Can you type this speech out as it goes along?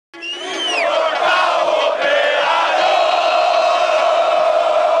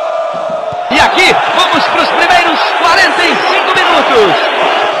aqui. Vamos para os primeiros 45 minutos.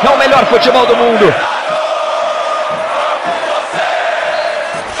 É o melhor futebol do mundo.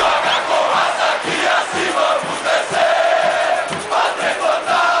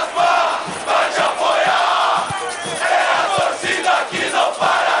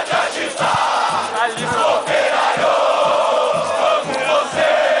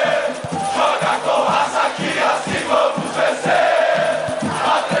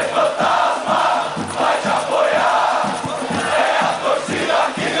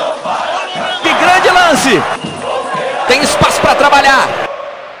 Tem espaço para trabalhar.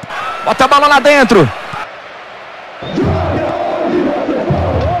 Bota a bola lá dentro.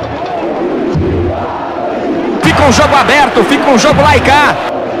 Fica um jogo aberto, fica um jogo lá e cá.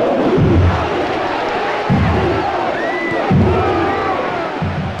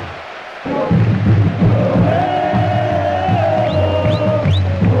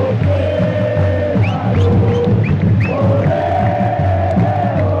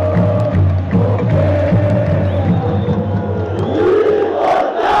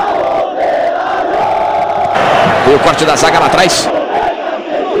 O corte da zaga lá atrás.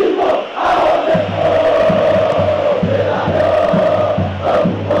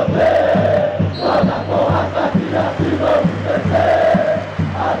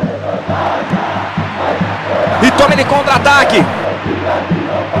 E toma ele contra-ataque.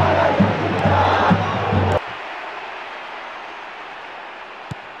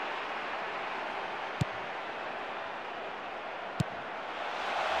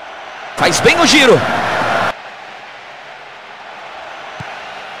 Faz bem o giro.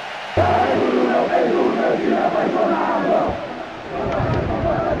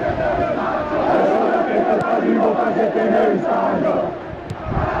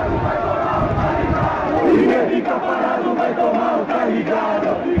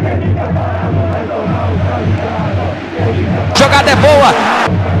 Jogada é boa.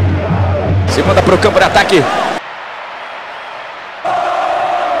 Se manda para o campo de ataque.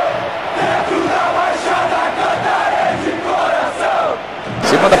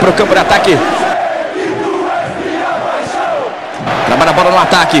 Se manda para o campo de ataque. Trabalha a bola no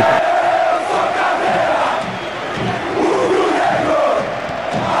ataque.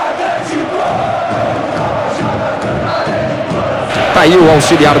 Tá aí o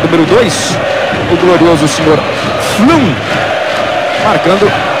auxiliar número 2, o glorioso senhor Flum,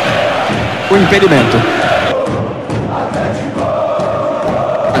 marcando o impedimento.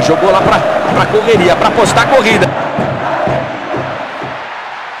 Jogou lá para correria, para postar a corrida.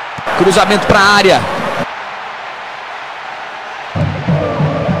 Cruzamento para a área.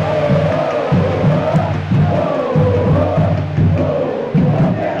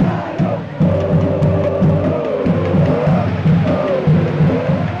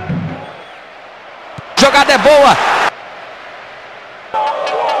 Jogada é boa.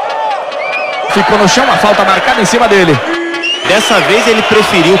 Ficou no chão, uma falta marcada em cima dele. Dessa vez ele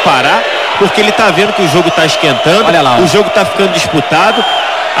preferiu parar, porque ele está vendo que o jogo está esquentando. Olha lá, ó. O jogo está ficando disputado.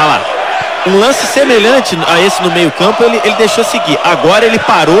 Olha lá. Um lance semelhante a esse no meio campo, ele deixou seguir. Agora ele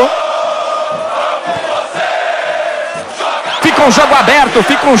parou. Fica um jogo aberto,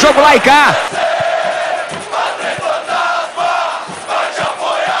 fica um jogo lá e cá.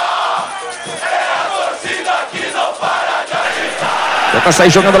 Tenta sair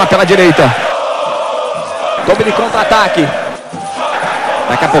jogando lá pela direita. Tome de contra-ataque.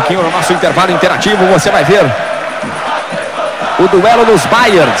 Daqui a pouquinho no nosso intervalo interativo você vai ver o duelo dos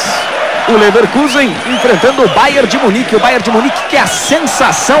Bayerns. O Leverkusen enfrentando o Bayern de Munique. O Bayern de Munique que é a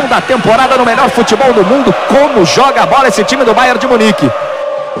sensação da temporada no melhor futebol do mundo. Como joga a bola esse time do Bayern de Munique.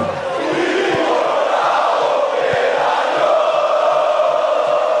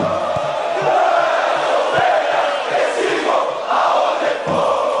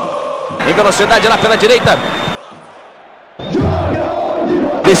 Em velocidade lá pela direita.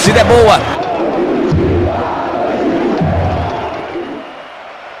 Descida é boa.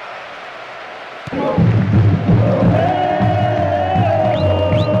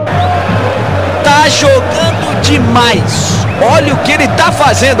 Tá jogando demais. Olha o que ele tá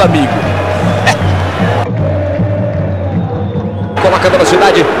fazendo, amigo. Coloca a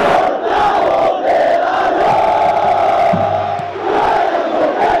velocidade.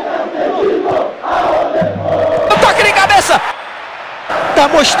 Tá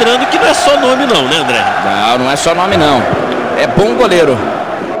mostrando que não é só nome não, né, André? Não, não é só nome não. É bom goleiro.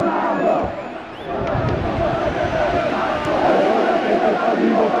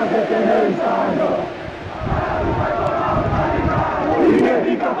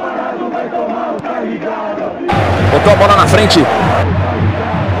 Botou a bola na frente.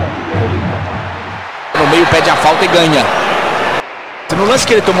 pede a falta e ganha. No lance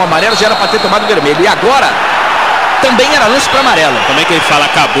que ele tomou amarelo já era para ter tomado vermelho. E agora também era lance para amarelo. Como é que ele fala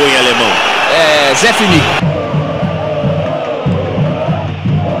acabou em alemão? Zé Fini.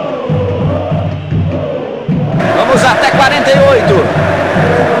 Vamos até 48.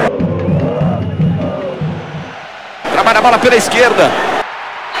 Trabalha a bola pela esquerda.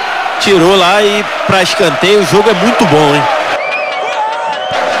 Tirou lá e para escanteio o jogo é muito bom, hein?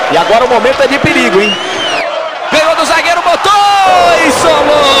 E agora o momento é de perigo, hein? Ganhou do zagueiro, botou e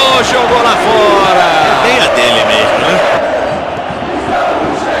solou, jogou lá fora. Nem a dele mesmo, né?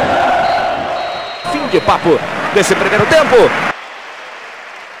 Fim de papo desse primeiro tempo.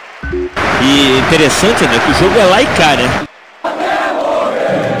 E interessante, né, que o jogo é lá e cá, né?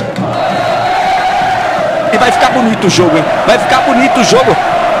 E vai ficar bonito o jogo, hein? Vai ficar bonito o jogo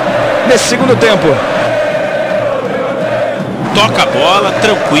nesse segundo tempo. Toca a bola,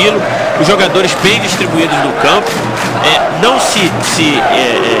 tranquilo. Os jogadores bem distribuídos no campo. Não se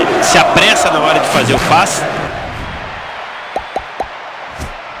apressa na hora de fazer o passe.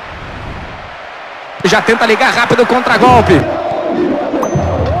 Já tenta ligar rápido o contragolpe.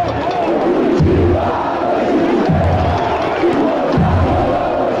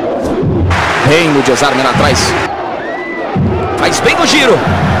 Reino desarme lá atrás. Faz bem o giro.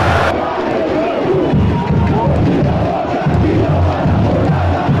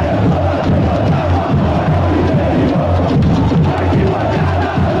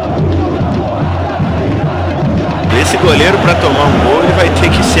 Esse goleiro, para tomar um gol, ele vai ter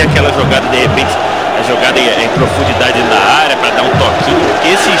que ser aquela jogada, de repente, a jogada em profundidade na área, para dar um toquinho, porque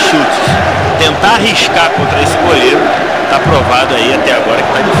esses chutes, tentar arriscar contra esse goleiro, tá provado aí até agora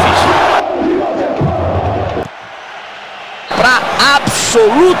que tá difícil. Para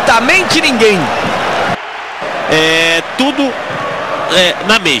absolutamente ninguém. Tudo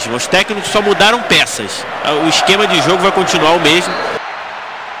na mesma. Os técnicos só mudaram peças. O esquema de jogo vai continuar o mesmo.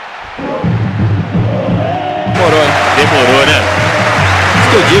 Demorou, né? Isso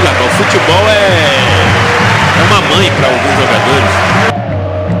que eu digo, rapaz, o futebol é uma mãe para alguns jogadores.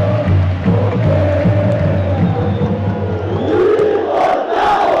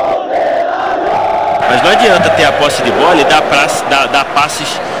 Mas não adianta ter a posse de bola e dar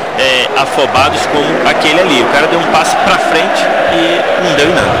passes afobados como aquele ali. O cara deu um passe para frente e não deu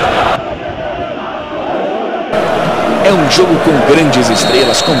em nada. É um jogo com grandes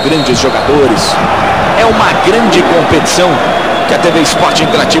estrelas, com grandes jogadores. É uma grande competição que a TV Esporte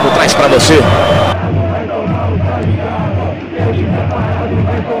Interativo traz para você.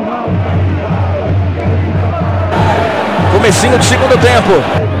 Comecinho do segundo tempo.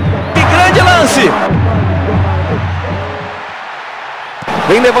 Que grande lance!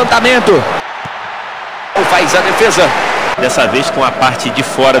 Vem levantamento. Faz a defesa. Dessa vez com a parte de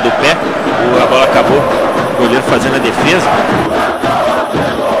fora do pé. A bola acabou. O goleiro fazendo a defesa.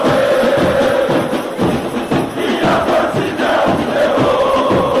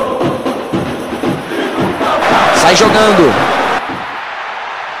 Sai jogando.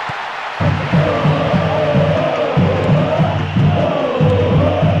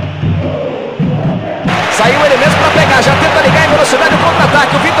 Saiu ele mesmo para pegar. Já tenta ligar em velocidade o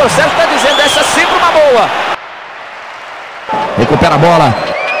contra-ataque. O Vitor Sérgio está dizendo, essa é sempre uma boa. Recupera a bola.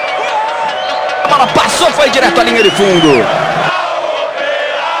 A bola passou, foi direto à linha de fundo.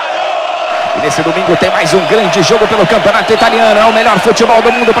 E nesse domingo tem mais um grande jogo pelo Campeonato Italiano. É o melhor futebol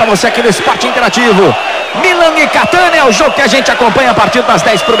do mundo para você aqui no Esporte Interativo. Milan e Catania é o jogo que a gente acompanha a partir das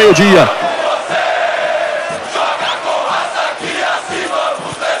 10 para o meio-dia.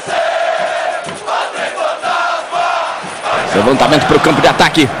 Levantamento para o campo de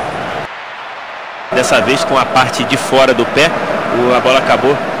ataque. Dessa vez com a parte de fora do pé. A bola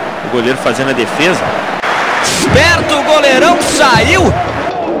acabou. O goleiro fazendo a defesa. Esperto, o goleirão saiu.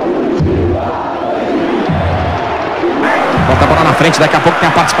 Bota a bola na frente, daqui a pouco tem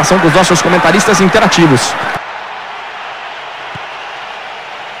a participação dos nossos comentaristas interativos.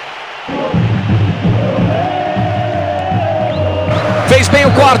 Fez bem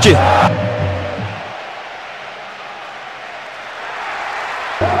o corte.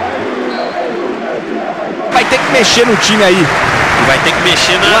 Vai ter que mexer no time aí. Vai ter que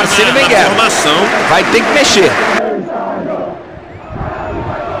mexer na formação. Vai ter que mexer.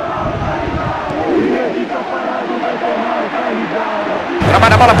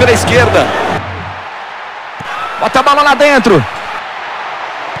 Trabalha a bola pela esquerda. Bota a bola lá dentro.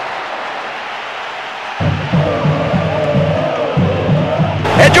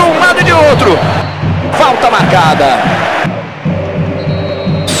 É de um lado e de outro. Falta marcada.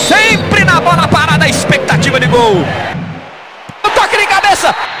 Sempre na bola parada, a expectativa de gol. O toque de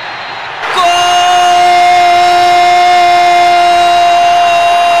cabeça. Gol!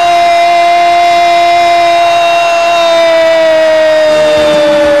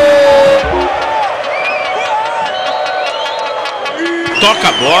 toca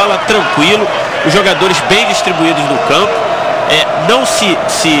a bola, tranquilo, os jogadores bem distribuídos no campo, não se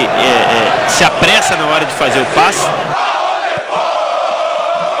apressa na hora de fazer o passe.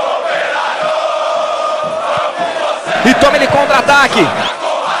 E toma ele contra-ataque.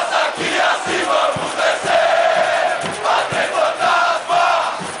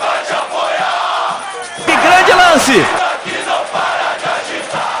 Que grande lance.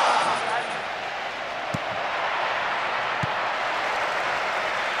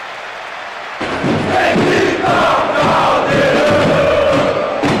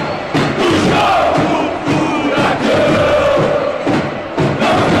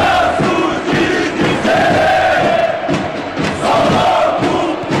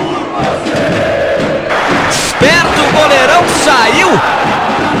 Saiu!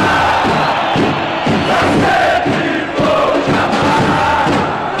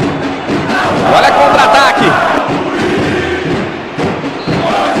 Olha contra-ataque!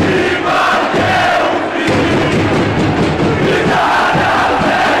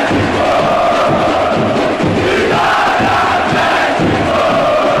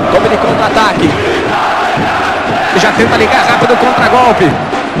 Toma de contra-ataque! Já tenta ligar rápido o contra-golpe!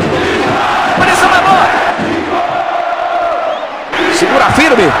 Pressão na bola! Segura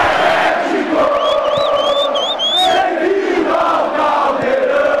firme.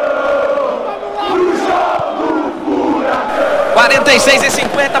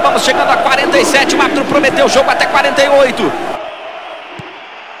 46:50, vamos chegando a 47. O árbitro prometeu o jogo até 48.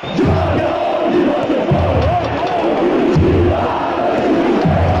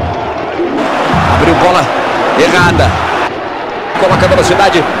 Abriu bola errada. Coloca a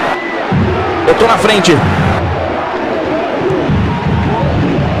velocidade. Botou na frente.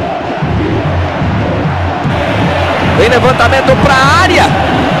 Tem levantamento para a área.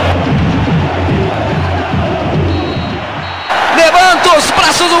 Levanta os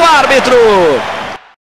braços do árbitro.